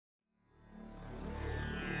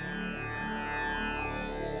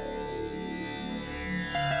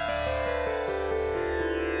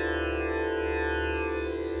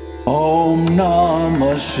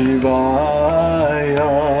Namah Shivaya.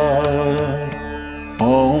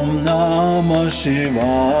 Om Namah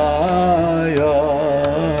Shivaya.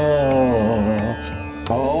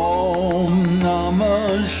 Om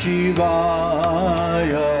Namah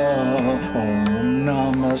Shivaya. Om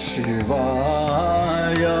Namah Shivaya.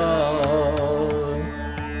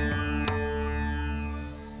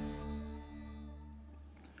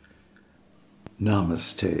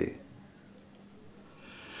 Namaste.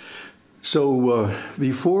 So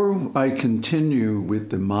before I continue with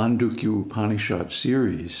the Māṇḍūkya Upaniṣad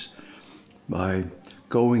series by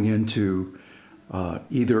going into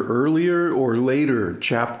either earlier or later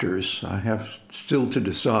chapters, I have still to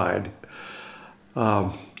decide, I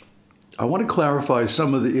want to clarify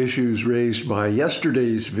some of the issues raised by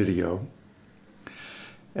yesterday's video,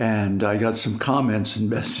 and I got some comments and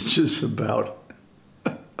messages about.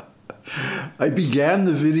 I began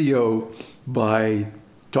the video by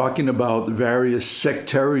talking about the various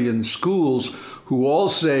sectarian schools who all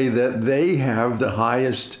say that they have the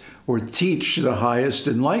highest or teach the highest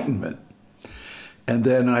enlightenment. And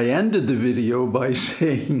then I ended the video by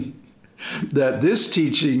saying that this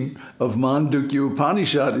teaching of Māṇḍūkya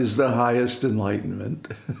Upaniṣad is the highest enlightenment.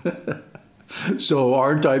 So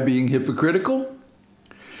aren't I being hypocritical?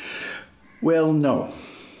 Well, no.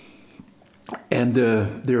 And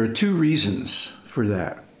there are two reasons for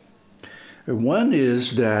that. One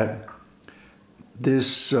is that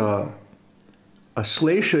this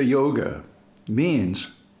Aslesha yoga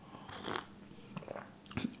means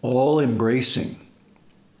all embracing.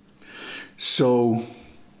 So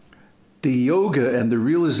the yoga and the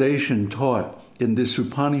realization taught in this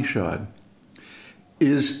Upanishad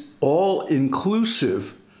is all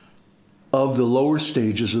inclusive of the lower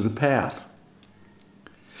stages of the path.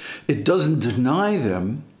 It doesn't deny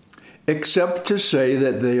them, except to say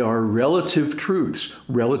that they are relative truths,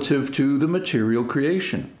 relative to the material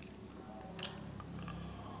creation.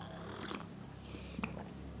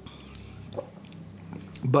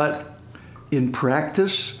 But in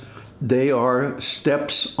practice, they are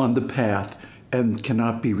steps on the path and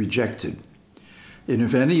cannot be rejected. And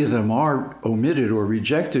if any of them are omitted or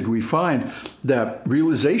rejected, we find that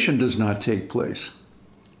realization does not take place.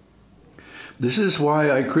 This is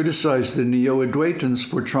why I criticize the Neo-Advaitins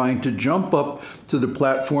for trying to jump up to the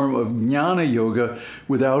platform of Jnana Yoga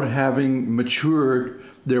without having matured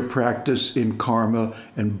their practice in karma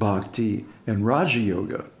and bhakti and Raja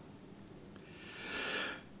Yoga.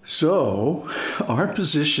 So, our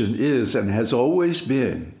position is and has always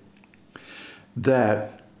been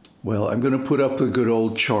that, well, I'm going to put up the good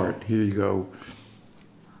old chart. Here you go.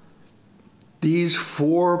 These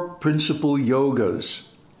four principal yogas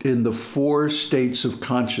in the four states of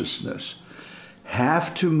consciousness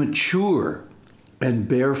have to mature and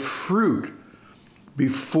bear fruit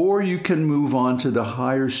before you can move on to the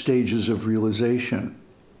higher stages of realization.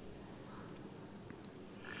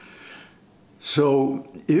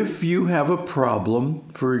 So if you have a problem,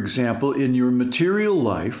 for example, in your material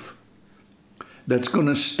life, that's going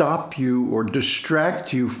to stop you or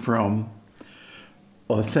distract you from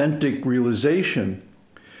authentic realization,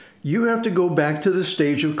 you have to go back to the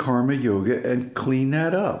stage of karma yoga and clean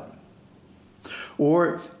that up.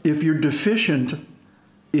 Or if you're deficient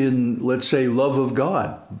in, let's say, love of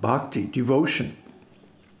God, bhakti, devotion,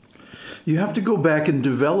 you have to go back and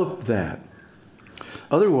develop that.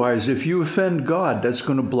 Otherwise, if you offend God, that's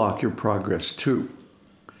going to block your progress too.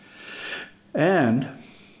 And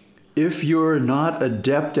if you're not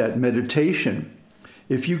adept at meditation,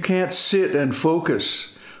 if you can't sit and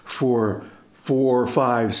focus for 4,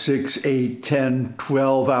 5, 6, 8, 10,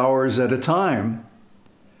 12 hours at a time,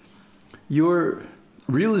 your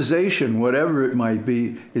realization, whatever it might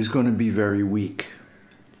be, is going to be very weak.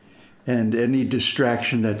 And any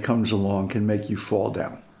distraction that comes along can make you fall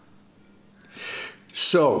down.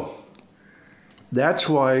 So, that's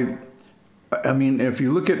why, I mean, if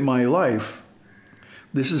you look at my life,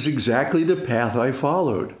 this is exactly the path I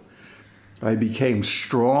followed. I became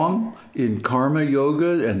strong in karma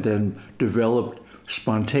yoga and then developed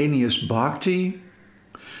spontaneous bhakti,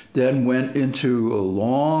 then went into a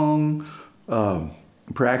long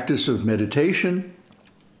practice of meditation,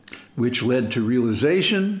 which led to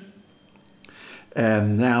realization.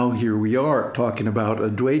 And now here we are talking about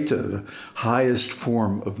Advaita, the highest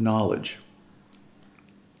form of knowledge.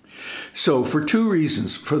 So for two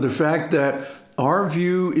reasons. For the fact that our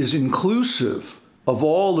view is inclusive of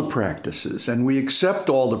all the practices, and we accept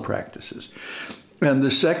all the practices. And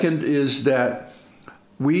the second is that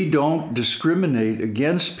we don't discriminate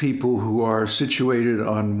against people who are situated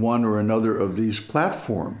on one or another of these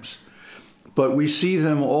platforms, but we see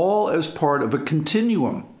them all as part of a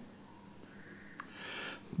continuum.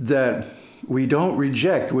 that we don't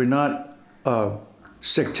reject. We're not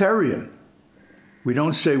sectarian. We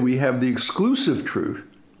don't say we have the exclusive truth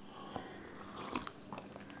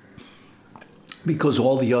because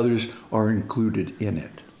all the others are included in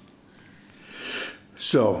it.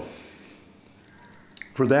 So,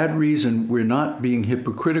 for that reason, we're not being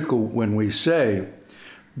hypocritical when we say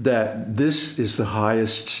that this is the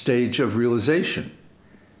highest stage of realization.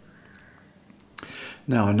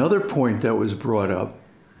 Now, another point that was brought up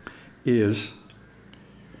is,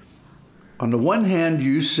 on the one hand,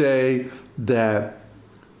 you say that,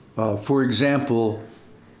 for example,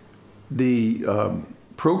 the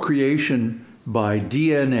procreation by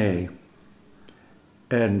DNA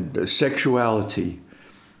and sexuality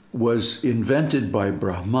was invented by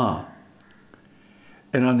Brahma.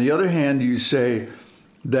 And on the other hand, you say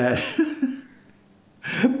that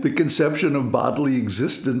the conception of bodily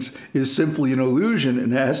existence is simply an illusion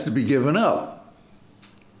and has to be given up.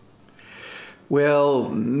 Well,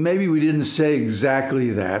 maybe we didn't say exactly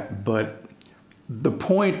that, but the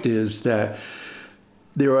point is that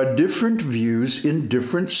there are different views in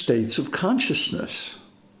different states of consciousness.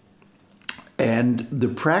 And the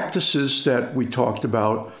practices that we talked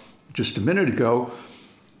about just a minute ago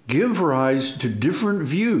give rise to different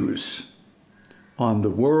views on the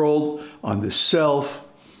world, on the self,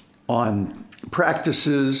 on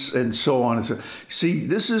practices, and so on and so on. See,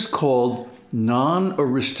 this is called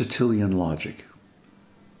non-Aristotelian logic.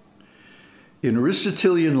 In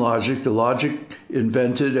Aristotelian logic, the logic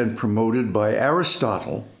invented and promoted by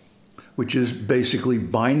Aristotle, which is basically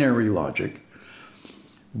binary logic,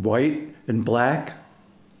 white and black,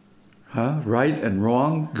 right and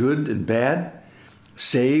wrong, good and bad,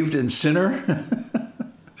 saved and sinner.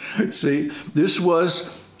 See, this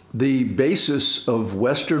was the basis of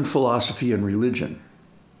Western philosophy and religion.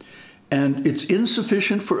 And it's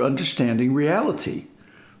insufficient for understanding reality.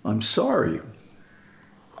 I'm sorry.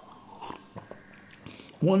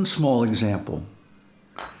 One small example.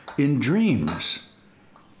 In dreams,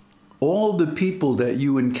 all the people that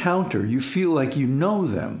you encounter, you feel like you know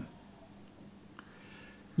them.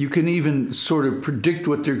 You can even sort of predict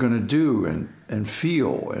what they're going to do and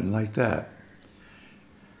feel and like that.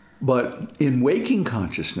 But in waking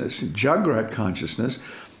consciousness, in Jagrat consciousness,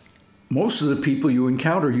 most of the people you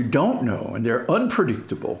encounter you don't know, and they're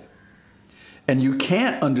unpredictable. And you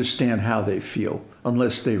can't understand how they feel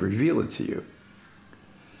unless they reveal it to you.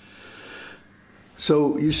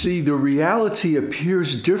 So you see, the reality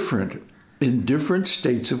appears different in different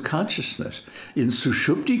states of consciousness. In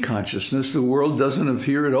Sushupti consciousness, the world doesn't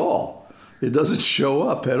appear at all. It doesn't show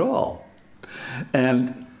up at all.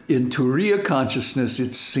 And in Turiya consciousness,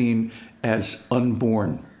 it's seen as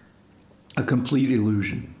unborn, a complete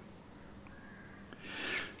illusion.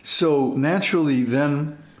 So naturally,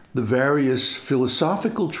 then, the various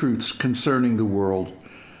philosophical truths concerning the world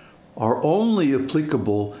are only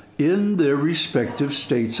applicable in their respective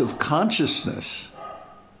states of consciousness.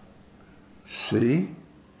 See?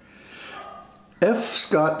 F.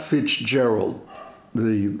 Scott Fitzgerald,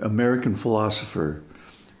 the American philosopher,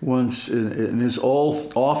 once and is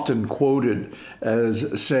often quoted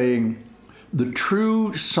as saying, "The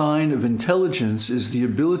true sign of intelligence is the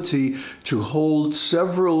ability to hold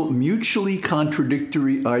several mutually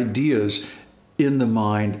contradictory ideas in the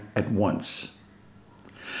mind at once."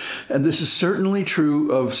 And this is certainly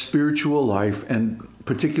true of spiritual life and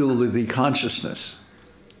particularly the consciousness.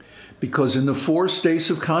 Because in the four states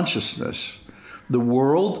of consciousness, the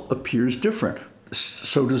world appears different.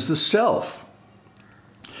 So does the self.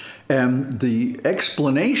 And the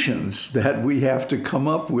explanations that we have to come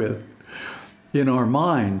up with in our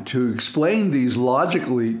mind to explain these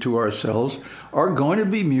logically to ourselves are going to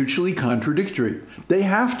be mutually contradictory. They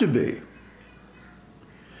have to be.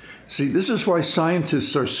 See, this is why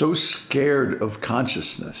scientists are so scared of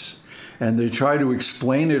consciousness, and they try to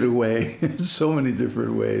explain it away in so many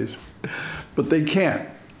different ways. But they can't,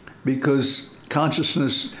 because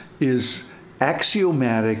consciousness is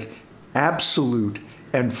axiomatic, absolute,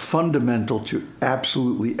 and fundamental to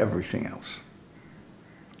absolutely everything else.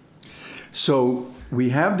 So we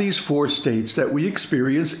have these four states that we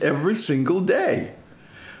experience every single day: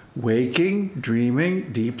 waking,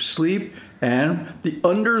 dreaming, deep sleep, and the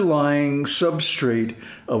underlying substrate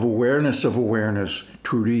of awareness,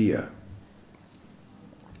 turiya.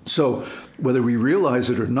 So whether we realize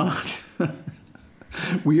it or not,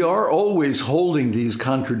 we are always holding these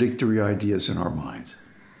contradictory ideas in our minds.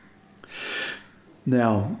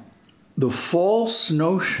 Now, the false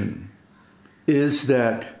notion is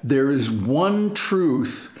that there is one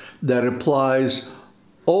truth that applies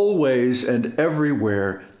always and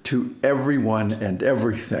everywhere to everyone and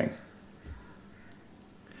everything.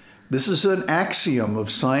 This is an axiom of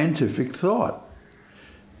scientific thought.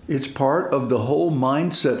 It's part of the whole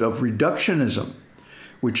mindset of reductionism,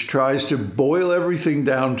 which tries to boil everything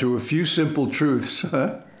down to a few simple truths.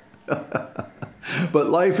 But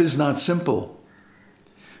life is not simple.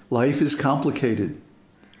 Life is complicated.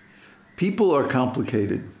 People are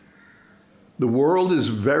complicated. The world is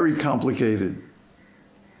very complicated.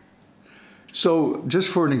 So, just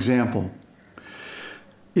for an example,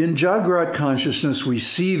 in Jagrat consciousness, we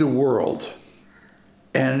see the world,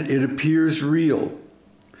 and it appears real,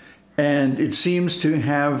 and it seems to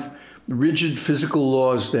have rigid physical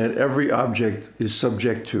laws that every object is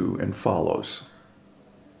subject to and follows.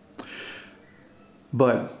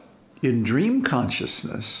 But in dream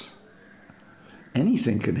consciousness,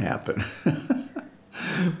 anything can happen.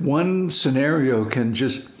 One scenario can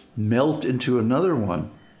just melt into another one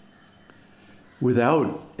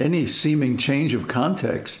without any seeming change of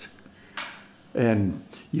context. And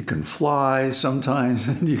you can fly sometimes,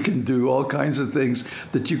 and you can do all kinds of things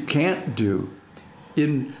that you can't do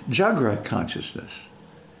in Jagrat consciousness.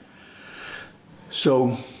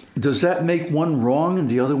 So, does that make one wrong and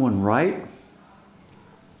the other one right?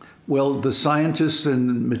 Well, the scientists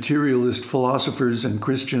and materialist philosophers and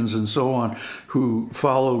Christians and so on who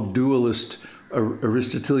follow dualist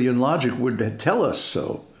Aristotelian logic would tell us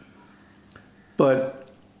so. But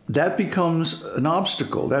that becomes an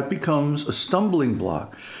obstacle. That becomes a stumbling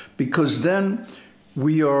block, because then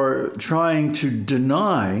we are trying to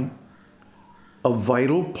deny a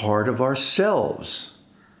vital part of ourselves.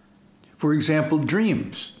 For example,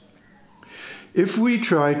 dreams. If we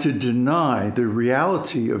try to deny the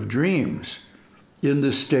reality of dreams in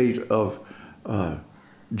the state of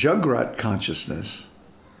Jagrat consciousness,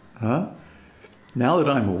 now that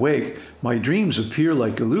I'm awake, my dreams appear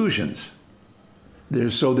like illusions.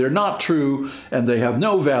 So they're not true, and they have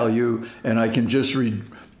no value, and I can just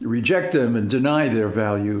reject them and deny their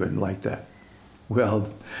value and like that. Well,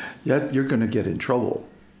 yet you're going to get in trouble.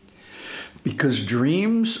 Because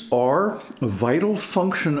dreams are a vital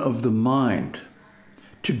function of the mind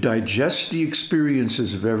to digest the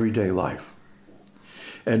experiences of everyday life.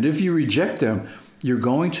 And if you reject them, you're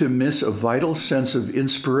going to miss a vital sense of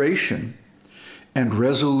inspiration and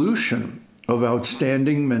resolution of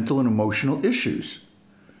outstanding mental and emotional issues.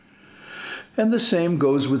 And the same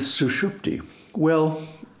goes with sushupti. Well,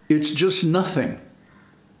 it's just nothing,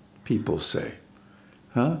 people say.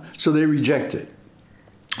 So they reject it.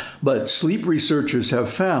 But sleep researchers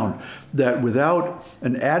have found that without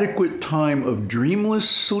an adequate time of dreamless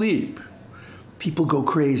sleep, people go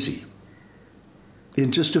crazy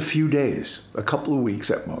in just a few days, a couple of weeks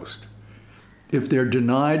at most. If they're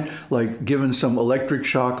denied, like given some electric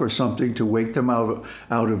shock or something to wake them out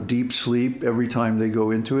of deep sleep every time they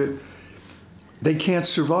go into it, they can't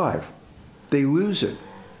survive. They lose it.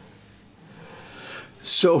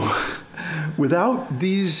 So without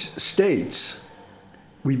these states,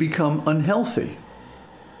 we become unhealthy,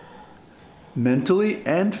 mentally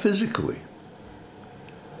and physically.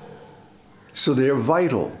 So they're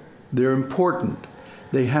vital, they're important,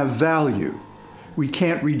 they have value. We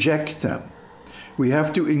can't reject them. We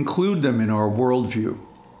have to include them in our worldview.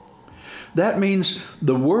 That means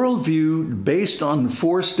the worldview based on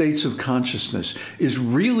 4 states of consciousness is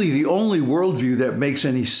really the only worldview that makes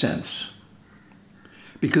any sense.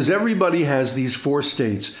 Because everybody has these 4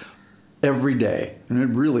 states every day,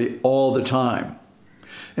 and really all the time.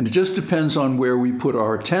 And it just depends on where we put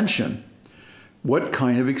our attention, what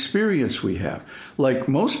kind of experience we have. Like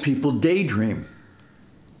most people daydream,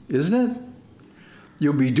 isn't it?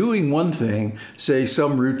 You'll be doing one thing, say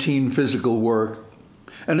some routine physical work,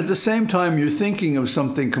 and at the same time you're thinking of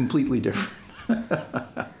something completely different.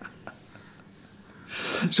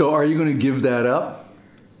 So are you going to give that up?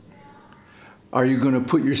 Are you going to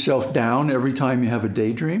put yourself down every time you have a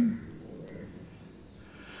daydream?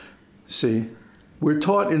 See, we're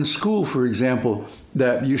taught in school, for example,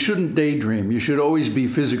 that you shouldn't daydream. You should always be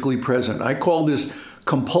physically present. I call this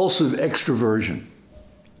compulsive extroversion.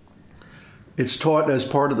 It's taught as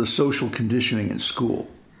part of the social conditioning in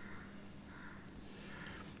school.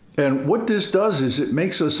 And what this does is it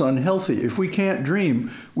makes us unhealthy. If we can't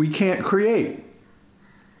dream, we can't create.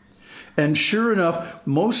 And sure enough,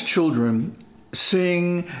 most children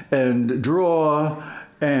sing and draw,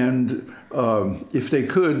 and if they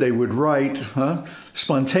could, they would write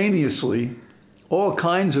spontaneously, all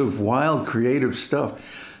kinds of wild, creative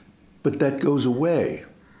stuff. But that goes away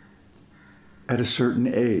at a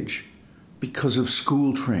certain age because of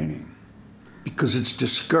school training, because it's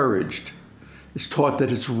discouraged. It's taught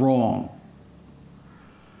that it's wrong.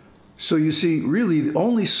 So you see, really, the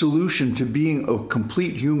only solution to being a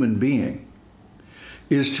complete human being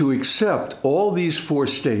is to accept all these four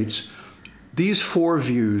states, these four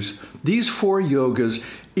views, these four yogas,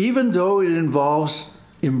 even though it involves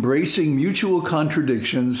embracing mutual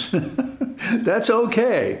contradictions. That's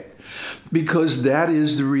okay, because that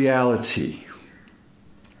is the reality.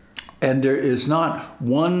 And there is not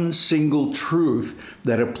one single truth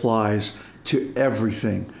that applies to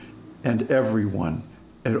everything and everyone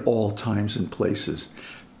at all times and places.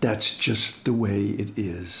 That's just the way it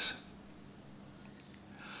is.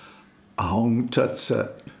 Aum Tat Sat.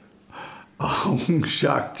 Aum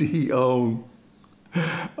Shakti Om.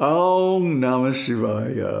 Om Namah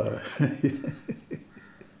Shivaya.